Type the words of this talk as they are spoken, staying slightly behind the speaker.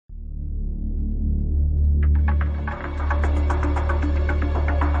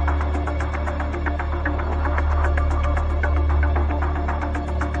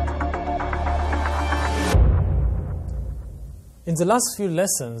In the last few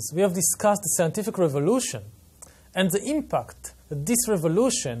lessons, we have discussed the scientific revolution and the impact that this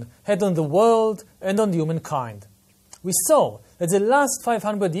revolution had on the world and on humankind. We saw that the last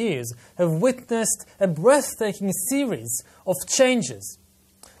 500 years have witnessed a breathtaking series of changes.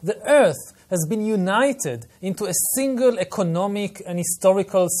 The Earth has been united into a single economic and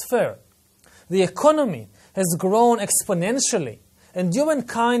historical sphere. The economy has grown exponentially, and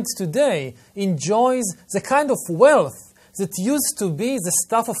humankind today enjoys the kind of wealth that used to be the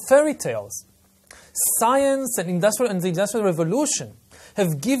stuff of fairy tales. Science and the Industrial Revolution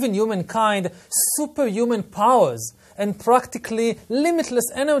have given humankind superhuman powers and practically limitless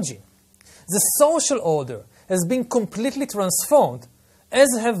energy. The social order has been completely transformed, as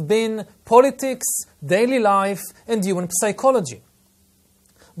have been politics, daily life, and human psychology.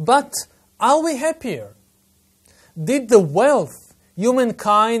 But are we happier? Did the wealth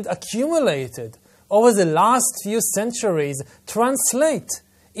humankind accumulated over the last few centuries translate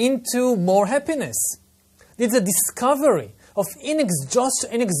into more happiness? Did the discovery of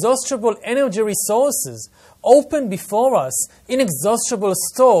inexhaustible energy resources open before us inexhaustible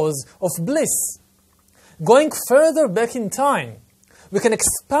stores of bliss? Going further back in time, we can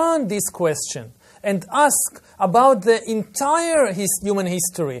expand this question and ask about the entire human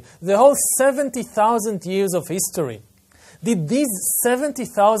history, the whole 70,000 years of history. Did these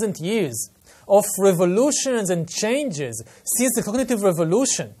 70,000 years of revolutions and changes since the cognitive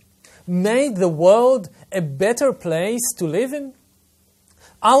revolution made the world a better place to live in?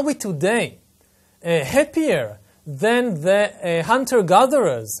 Are we today happier than the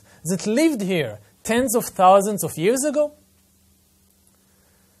hunter-gatherers that lived here tens of thousands of years ago?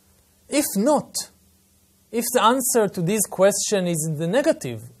 If not, if the answer to this question is in the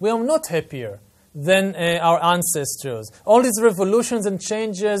negative, we are not happier than our ancestors. All these revolutions and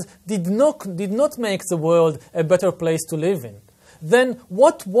changes did not make the world a better place to live in. Then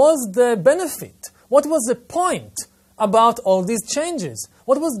what was the benefit? What was the point about all these changes?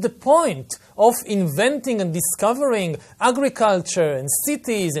 What was the point of inventing and discovering agriculture and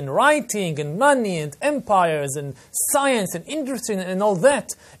cities and writing and money and empires and science and industry and all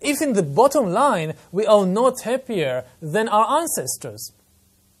that, if in the bottom line we are not happier than our ancestors?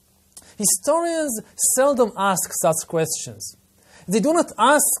 Historians seldom ask such questions. They do not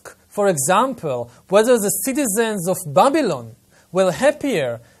ask, for example, whether the citizens of Babylon were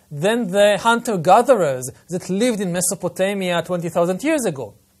happier than the hunter-gatherers that lived in Mesopotamia 20,000 years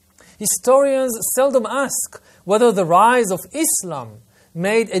ago. Historians seldom ask whether the rise of Islam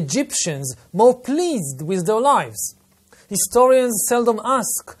made Egyptians more pleased with their lives. Historians seldom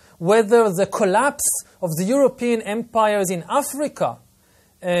ask whether the collapse of the European empires in Africa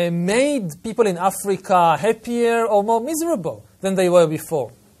made people in Africa happier or more miserable than they were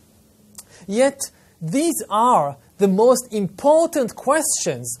before. Yet, these are the most important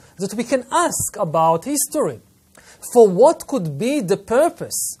questions that we can ask about history. For what could be the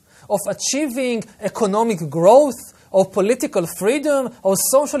purpose of achieving economic growth or political freedom or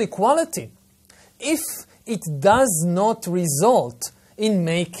social equality if it does not result in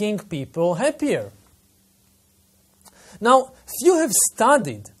making people happier? Now, few have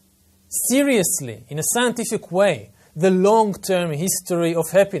studied seriously, in a scientific way, the long-term history of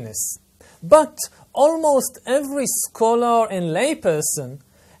happiness. But almost every scholar and layperson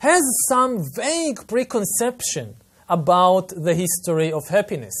has some vague preconception about the history of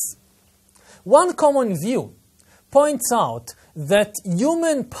happiness. One common view points out that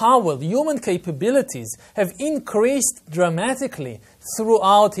human power, human capabilities have increased dramatically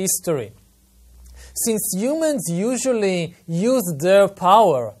throughout history. Since humans usually use their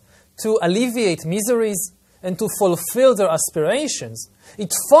power to alleviate miseries and to fulfill their aspirations,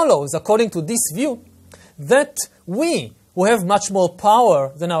 it follows, according to this view, that we, who have much more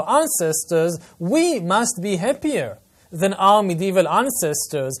power than our ancestors, we must be happier than our medieval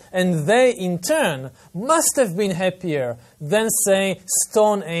ancestors, and they, in turn, must have been happier than, say,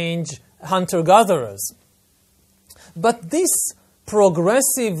 Stone Age hunter-gatherers. But this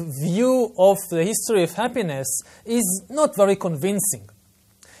progressive view of the history of happiness is not very convincing.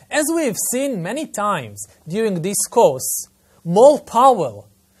 As we have seen many times during this course, more power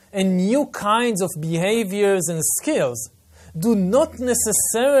and new kinds of behaviors and skills do not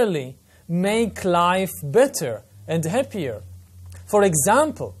necessarily make life better and happier. For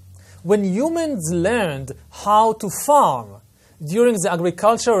example, when humans learned how to farm during the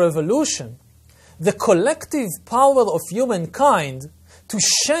agricultural revolution, the collective power of humankind to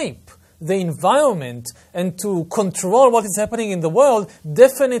shape the environment and to control what is happening in the world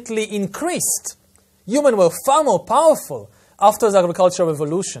definitely increased. Humans were far more powerful after the agricultural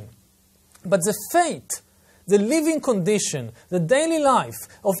revolution. But the fate the living condition, the daily life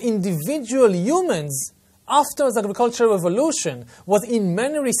of individual humans after the agricultural revolution was in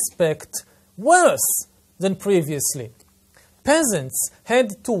many respects worse than previously. Peasants had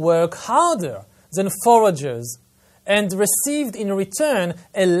to work harder than foragers and received in return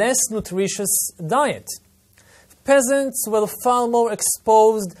a less nutritious diet. Peasants were far more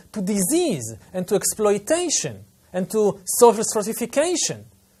exposed to disease and to exploitation and to social stratification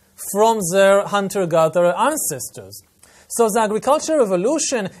from their hunter-gatherer ancestors. So the agricultural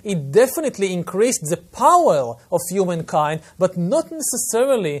revolution, it definitely increased the power of humankind, but not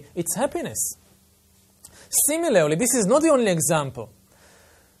necessarily its happiness. Similarly, this is not the only example.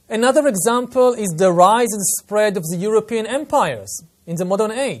 Another example is the rise and spread of the European empires in the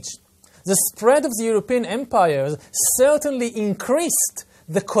modern age. The spread of the European empires certainly increased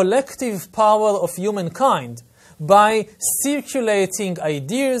the collective power of humankind by circulating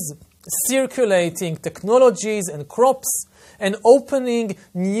ideas, circulating technologies and crops, and opening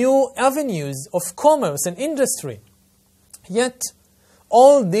new avenues of commerce and industry. Yet,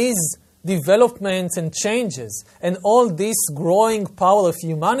 all these developments and changes and all this growing power of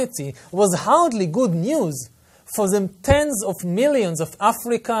humanity was hardly good news for the tens of millions of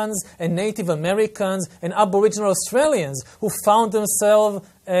Africans and Native Americans and Aboriginal Australians who found themselves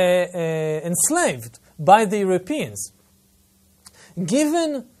enslaved by the Europeans.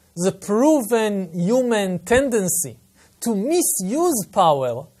 Given the proven human tendency to misuse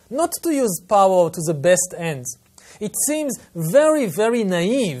power, not to use power to the best ends, it seems very, very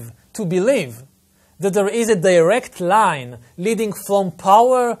naive to believe that there is a direct line leading from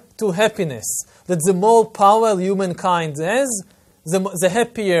power to happiness, that the more power humankind has, the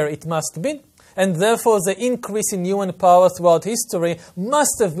happier it must be, and therefore the increase in human power throughout history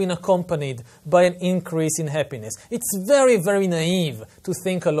must have been accompanied by an increase in happiness. It's very, very naive to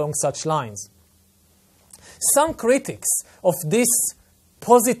think along such lines. Some critics of this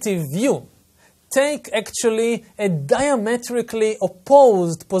positive view take actually a diametrically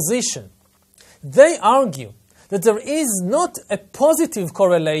opposed position. They argue that there is not a positive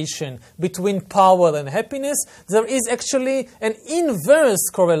correlation between power and happiness. There is actually an inverse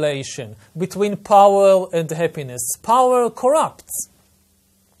correlation between power and happiness. Power corrupts.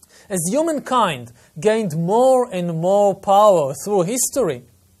 As humankind gained more and more power through history,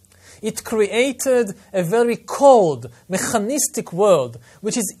 it created a very cold, mechanistic world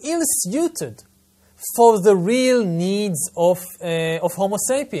which is ill-suited for the real needs of Homo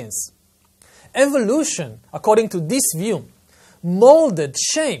sapiens. Evolution, according to this view, molded,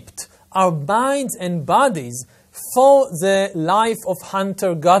 shaped our minds and bodies for the life of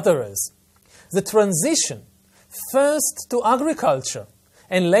hunter-gatherers. The transition, first to agriculture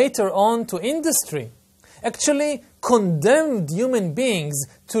and later on to industry, actually condemned human beings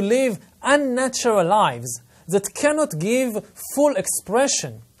to live unnatural lives that cannot give full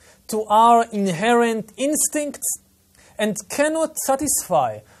expression to our inherent instincts and cannot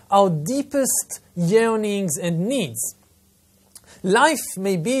satisfy our deepest yearnings and needs. Life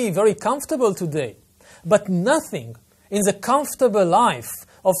may be very comfortable today, but nothing in the comfortable life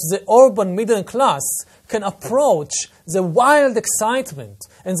of the urban middle class can approach the wild excitement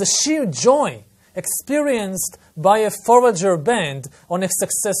and the sheer joy experienced by a forager band on a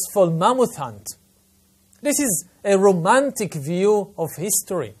successful mammoth hunt. This is a romantic view of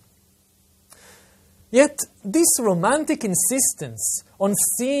history. Yet, this romantic insistence on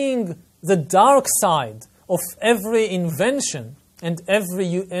seeing the dark side of every invention and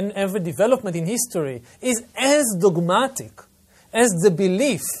every development in history is as dogmatic as the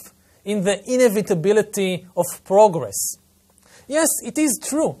belief in the inevitability of progress. Yes, it is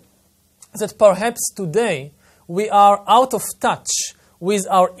true that perhaps today we are out of touch with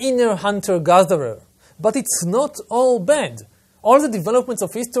our inner hunter-gatherer, but it's not all bad. All the developments of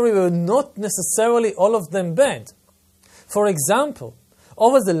history were not necessarily all of them bad. For example,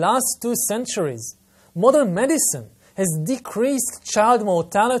 over the last 2 centuries, modern medicine has decreased child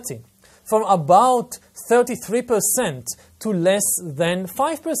mortality from about 33% to less than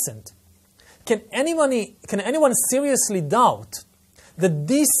 5%. Can anyone seriously doubt that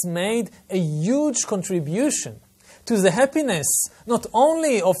this made a huge contribution to the happiness not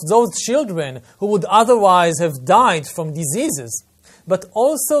only of those children who would otherwise have died from diseases, but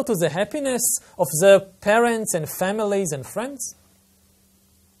also to the happiness of their parents and families and friends?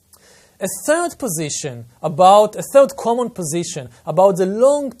 A third common position about the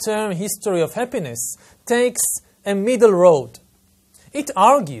long-term history of happiness takes a middle road. It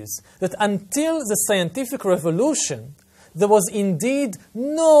argues that until the scientific revolution, there was indeed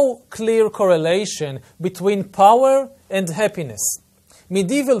no clear correlation between power and happiness.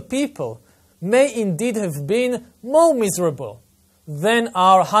 Medieval people may indeed have been more miserable than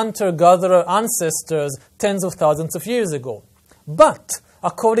our hunter-gatherer ancestors tens of thousands of years ago. But,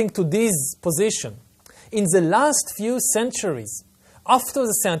 according to this position, in the last few centuries, after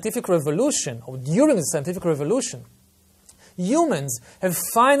the scientific revolution, or during the scientific revolution, humans have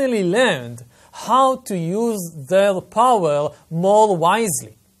finally learned how to use their power more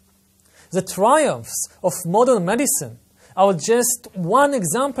wisely. The triumphs of modern medicine are just one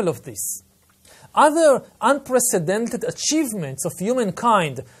example of this. Other unprecedented achievements of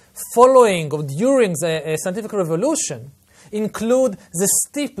humankind following or during the scientific revolution include the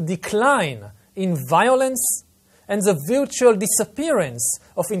steep decline in violence and the virtual disappearance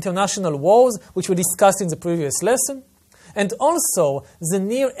of international wars, which we discussed in the previous lesson, and also the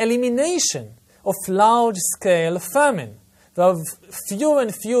near elimination of large-scale famine. There are fewer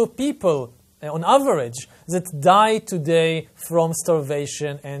and fewer people, on average, that die today from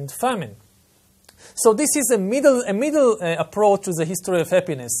starvation and famine. So this is a middle approach to the history of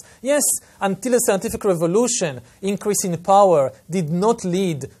happiness. Yes, until the scientific revolution, increase in power did not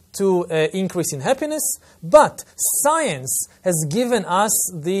lead to increase in happiness, but science has given us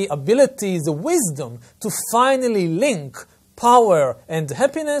the ability, the wisdom, to finally link power and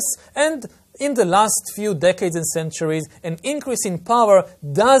happiness, and in the last few decades and centuries, an increase in power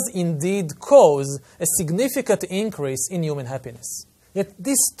does indeed cause a significant increase in human happiness. Yet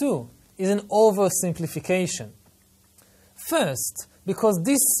this too is an oversimplification. First, because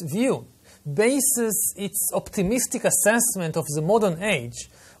this view bases its optimistic assessment of the modern age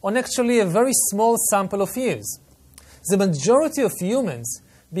on actually a very small sample of years. The majority of humans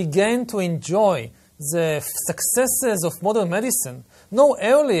began to enjoy the successes of modern medicine no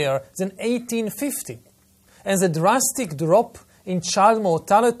earlier than 1850, and the drastic drop in child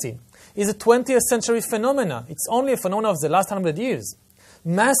mortality is a 20th century phenomenon. It's only a phenomenon of the last 100 years.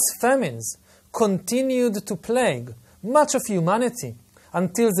 Mass famines continued to plague much of humanity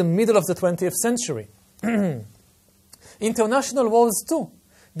until the middle of the 20th century. International wars too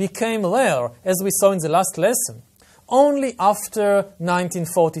became rare, as we saw in the last lesson, only after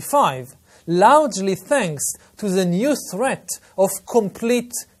 1945, largely thanks to the new threat of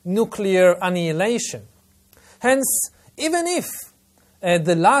complete nuclear annihilation. Hence, even if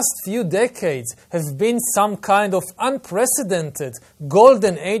the last few decades have been some kind of unprecedented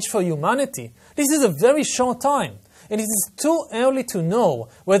golden age for humanity, this is a very short time, and it is too early to know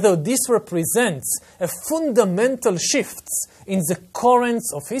whether this represents a fundamental shift in the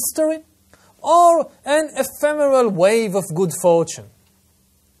currents of history or an ephemeral wave of good fortune.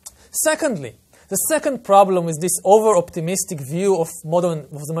 Secondly, the second problem with this over-optimistic view of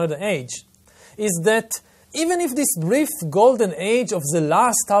the modern age is that even if this brief golden age of the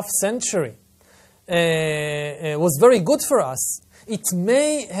last half century was very good for us, it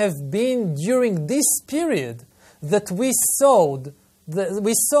may have been during this period that we saw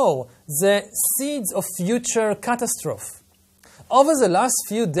the seeds of future catastrophe. Over the last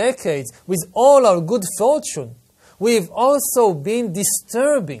few decades, with all our good fortune, we've also been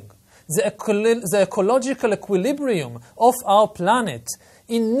disturbing the ecological equilibrium of our planet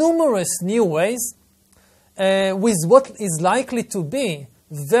in numerous new ways, with what is likely to be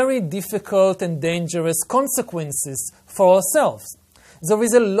very difficult and dangerous consequences for ourselves. There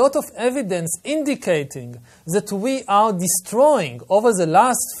is a lot of evidence indicating that we are destroying, over the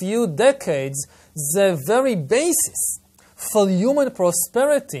last few decades, the very basis for human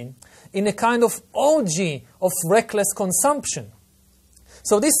prosperity in a kind of orgy of reckless consumption.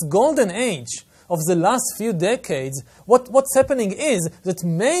 So this golden age of the last few decades, what's happening is that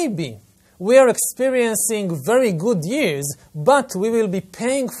maybe we are experiencing very good years, but we will be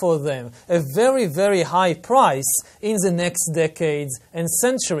paying for them a very, very high price in the next decades and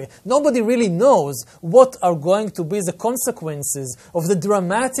century. Nobody really knows what are going to be the consequences of the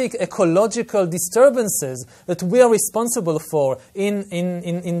dramatic ecological disturbances that we are responsible for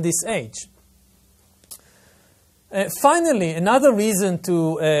in this age. Finally, another reason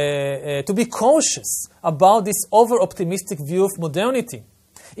to be cautious about this over-optimistic view of modernity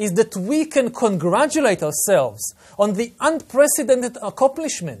is that we can congratulate ourselves on the unprecedented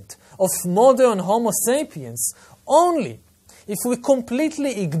accomplishment of modern Homo sapiens only if we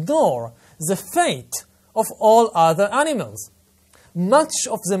completely ignore the fate of all other animals. Much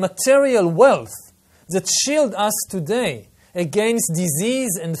of the material wealth that shield us today against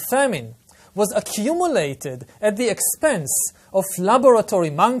disease and famine was accumulated at the expense of laboratory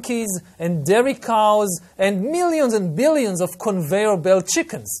monkeys and dairy cows and millions and billions of conveyor belt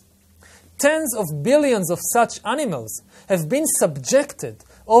chickens. Tens of billions of such animals have been subjected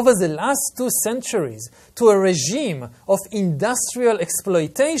over the last 2 centuries to a regime of industrial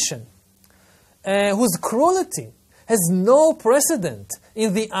exploitation. whose cruelty has no precedent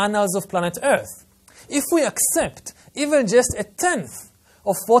in the annals of planet Earth. If we accept even just a tenth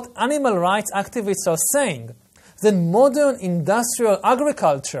of what animal rights activists are saying, then modern industrial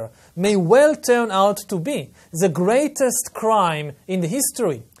agriculture may well turn out to be the greatest crime in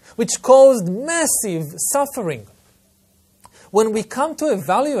history, which caused massive suffering. When we come to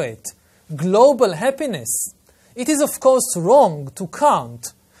evaluate global happiness, it is of course wrong to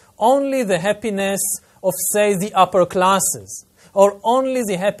count only the happiness of, say, the upper classes, or only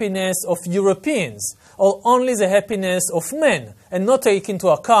the happiness of Europeans, or only the happiness of men, and not take into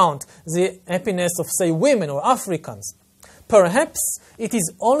account the happiness of, say, women or Africans. Perhaps it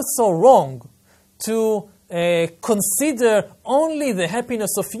is also wrong to consider only the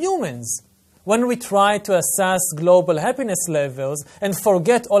happiness of humans when we try to assess global happiness levels and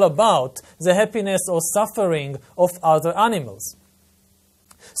forget all about the happiness or suffering of other animals.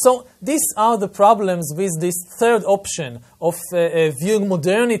 So these are the problems with this third option of viewing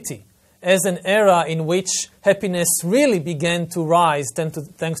modernity as an era in which happiness really began to rise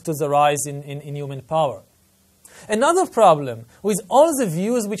thanks to the rise in human power. Another problem with all the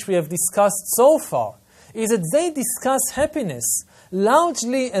views which we have discussed so far is that they discuss happiness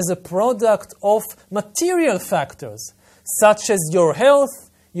largely as a product of material factors, such as your health,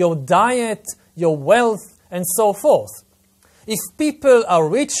 your diet, your wealth, and so forth. If people are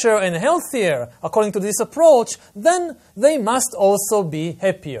richer and healthier, according to this approach, then they must also be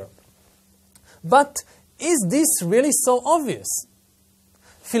happier. But is this really so obvious?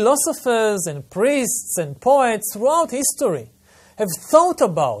 Philosophers and priests and poets throughout history have thought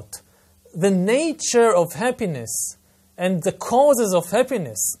about the nature of happiness and the causes of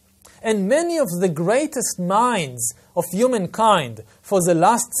happiness. And many of the greatest minds of humankind for the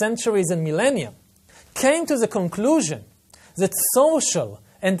last centuries and millennia came to the conclusion that social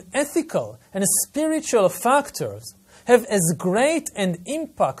and ethical and spiritual factors have as great an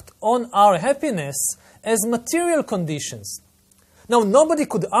impact on our happiness as material conditions. Now, nobody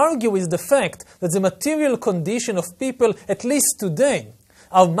could argue with the fact that the material condition of people, at least today,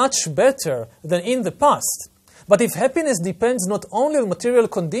 are much better than in the past. But if happiness depends not only on material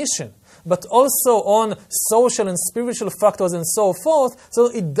condition, but also on social and spiritual factors and so forth, so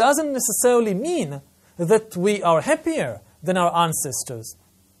it doesn't necessarily mean that we are happier than our ancestors.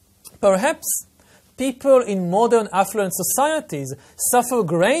 Perhaps people in modern affluent societies suffer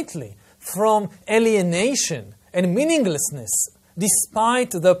greatly from alienation and meaninglessness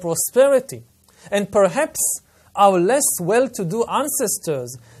despite their prosperity. And perhaps our less well-to-do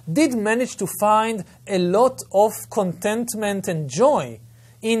ancestors did manage to find a lot of contentment and joy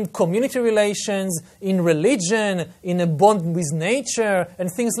in community relations, in religion, in a bond with nature,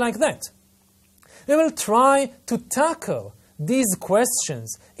 and things like that. We will try to tackle these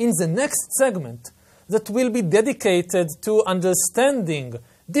questions in the next segment that will be dedicated to understanding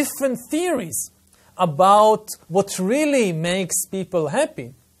different theories about what really makes people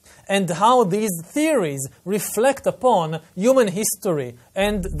happy and how these theories reflect upon human history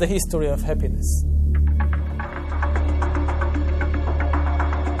and the history of happiness.